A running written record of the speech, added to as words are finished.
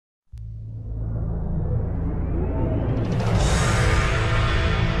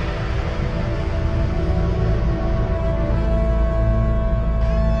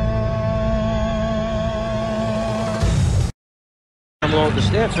the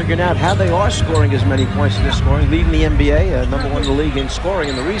staff figuring out how they are scoring as many points as they're scoring, leading the NBA, #1 in the league in scoring.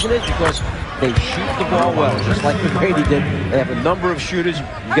 And the reason is because they shoot the ball well, just like McGrady did. They have a number of shooters. You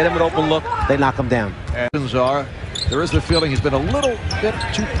get them an open look, they knock them down. There is the feeling he's been a little bit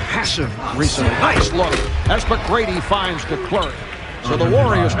too passive recently. Nice look as McGrady finds the clerk. So the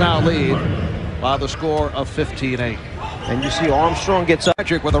Warriors now lead by the score of 15-8. And you see Armstrong gets up.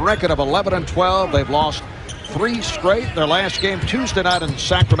 Magic with a record of 11-12. They've lost 3 straight. Their last game Tuesday night in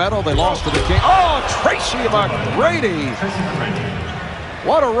Sacramento, they lost to the Kings. Oh, Tracy McGrady.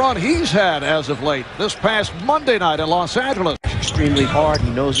 What a run he's had as of late. This past Monday night in Los Angeles. Extremely hard. He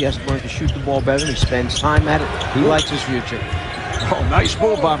knows he has to learn to shoot the ball better. He spends time at it. He likes his future. Oh, nice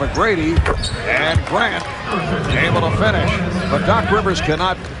move by McGrady. And Grant able to finish. But Doc Rivers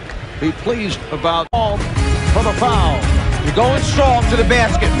cannot be pleased about all for the foul. You're going strong to the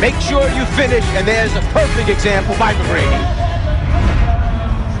basket. Make sure you finish. And there's a perfect example by McGrady.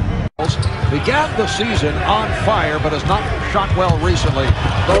 Began the season on fire, but has not shot well recently.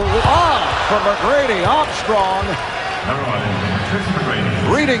 The lob from McGrady. Armstrong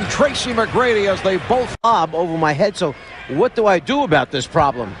reading Tracy McGrady as they both lob over my head. So what do I do about this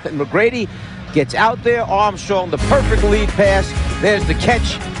problem? And McGrady gets out there. Armstrong, the perfect lead pass. There's the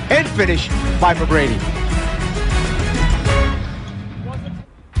catch and finish by McGrady.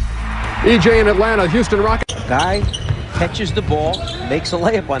 EJ in Atlanta, Houston Rockets. Guy catches the ball, makes a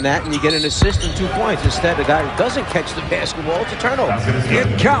layup on that, and you get an assist and 2 points. Instead, the guy who doesn't catch the basketball, it's a turnover.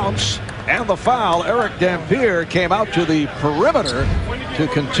 It counts, and the foul. Eric Dampier came out to the perimeter to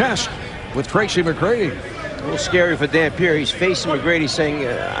contest with Tracy McGrady. A little scary for Dampier. He's facing McGrady saying,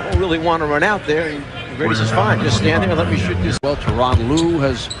 I don't really want to run out there. And McGrady says, fine, just stand there and let me shoot this. Well, Teron Lue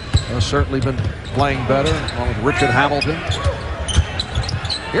has certainly been playing better, along with Richard Hamilton.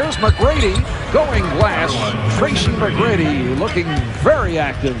 Here's McGrady going last. Tracy McGrady looking very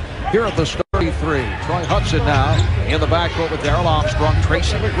active here at the 33. Troy Hudson now in the backcourt with Darrell Armstrong.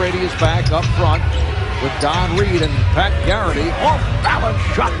 Tracy McGrady is back up front with Don Reed and Pat Garrity. Off-balance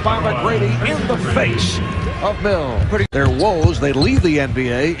shot by McGrady in the face of Mills. Their woes, they lead the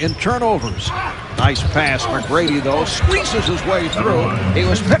NBA in turnovers. Nice pass. McGrady, though, squeezes his way through. He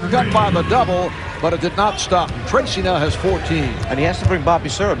was picked up by the double, but it did not stop him. Tracy now has 14. And he has to bring Bobby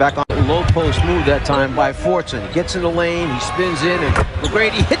Serra back on a low post move that time by Fortson. He gets in the lane, he spins in, and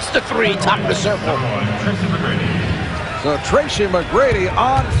McGrady hits the 3, top of the circle. So Tracy McGrady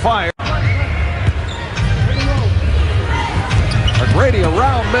on fire. McGrady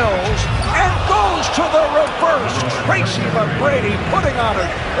around Mills and goes to the reverse. Tracy McGrady putting on a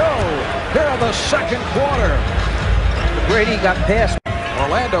show here in the second quarter. McGrady got past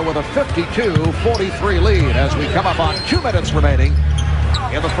Orlando with a 52-43 lead as we come up on 2 minutes remaining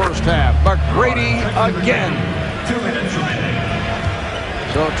in the first half. McGrady again. 2 minutes remaining.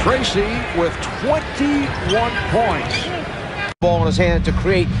 So Tracy with 21 points. Ball in his hand to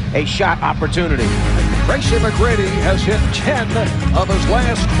create a shot opportunity. Tracy McGrady has hit 10 of his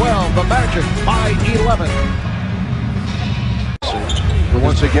last 12. The Magic by 11. So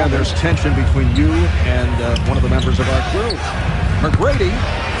once again, there's tension between you and one of the members of our crew. McGrady,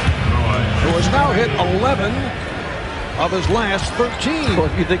 who has now hit 11 of his last 13. Well,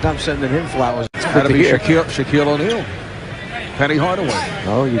 if you think I'm sending him flowers, it's got to be Shaquille O'Neal. Penny Hardaway.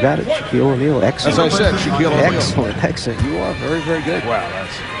 Oh, you got it. Shaquille O'Neal. Excellent. As I said, Shaquille O'Neal. Excellent, excellent. You are very, very good. Wow,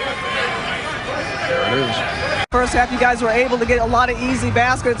 there it is. First half, you guys were able to get a lot of easy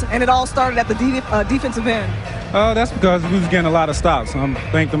baskets, and it all started at the defensive end. That's because we was getting a lot of stops. I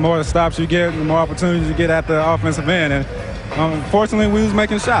think the more stops you get, the more opportunities you get at the offensive end. And unfortunately, we was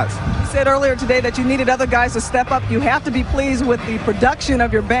making shots. You said earlier today that you needed other guys to step up. You have to be pleased with the production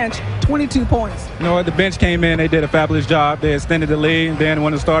of your bench, 22 points. You know what, the bench came in, they did a fabulous job. They extended the lead, and then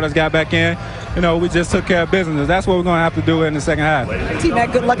when the starters got back in, you know, we just took care of business. That's what we're going to have to do in the second half.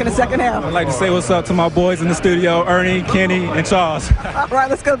 T-Mac, good luck in the second half. I'd like to say what's up to my boys in the studio, Ernie, Kenny, and Charles. All right,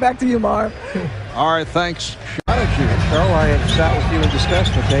 let's go back to you, Marv. All right, thanks. So I had sat with you and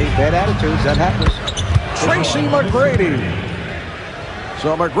discussed, okay, bad attitudes, that happens. Tracy McGrady.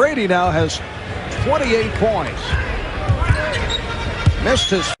 So McGrady now has 28 points. Missed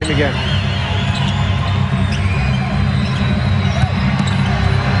his game again.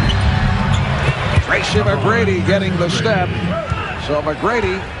 Tracy McGrady getting the step. So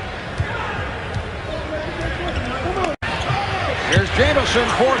McGrady. Here's Jamison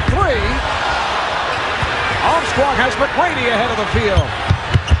for 3. Armstrong has McGrady ahead of the field.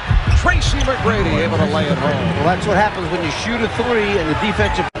 Tracy McGrady able to lay it home. Well, that's what happens when you shoot a 3 and the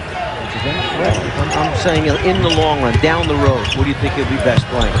defensive. Well, I'm saying in the long run, down the road, what do you think he'll be best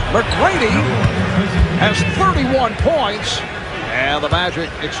playing? McGrady has 31 points, And the Magic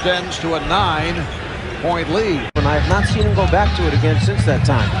extends to a 9-point lead. And I have not seen him go back to it again since that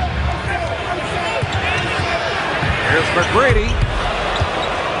time. Here's McGrady.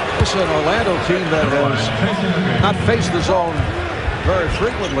 This is an Orlando team that has not faced the zone very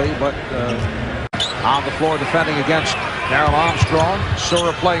frequently, but on the floor defending against Darrell Armstrong.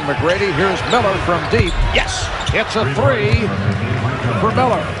 Sura playing McGrady. Here's Miller from deep. Yes, it's a 3 for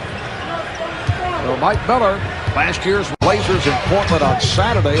Miller. So Mike Miller, last year's Blazers in Portland on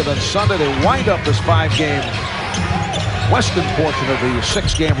Saturday, and then Sunday they wind up this 5-game western portion of the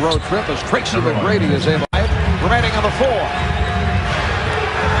 6-game road trip as Tracy McGrady is able. Remaining on the floor.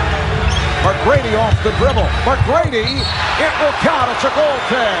 McGrady off the dribble. McGrady, it will count. It's a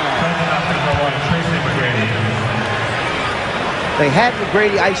goaltend. They had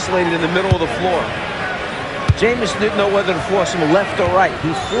McGrady isolated in the middle of the floor. Jameis didn't know whether to force him left or right.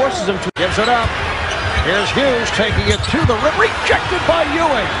 He forces him to. Gives it up. Here's Hughes taking it to the rim. Rejected by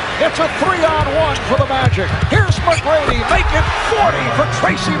Ewing. It's a 3-on-1 for the Magic. Here's McGrady. Make it 40 for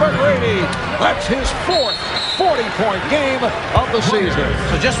Tracy McGrady. That's his 4th 40-point game of the season.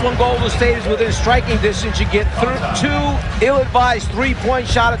 So just when Golden State is within striking distance, you get 2 ill-advised 3-point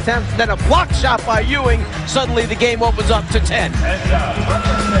shot attempts, then a blocked shot by Ewing. Suddenly the game opens up to 10.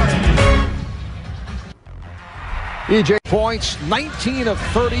 EJ points, 19 of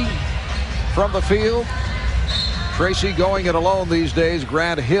 30 from the field. Tracy going it alone these days.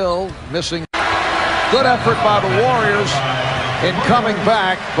 Grant Hill missing. Good effort by the Warriors in coming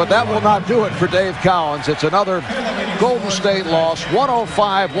back, but that will not do it for Dave Cowens. It's another Golden State loss,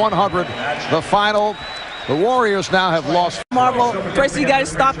 105-100 the final. The Warriors now have lost. Marvel, Tracy, you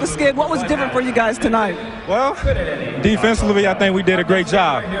guys stopped the skid. What was different for you guys tonight? Well, defensively, I think we did a great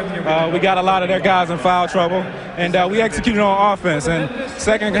job. We got a lot of their guys in foul trouble, and we executed on offense. And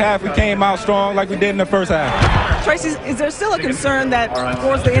second half, we came out strong like we did in the first half. Tracy, is there still a concern that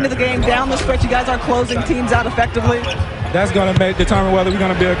towards the end of the game, down the stretch, you guys aren't closing teams out effectively? That's going to determine whether we're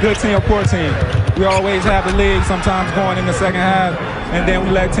going to be a good team or poor team. We always have the lead sometimes going in the second half, and then we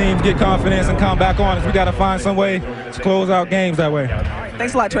let teams get confidence and come back on us. We got to find some way to close out games that way.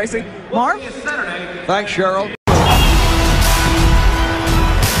 Thanks a lot, Tracy. Marv? Thanks, Cheryl.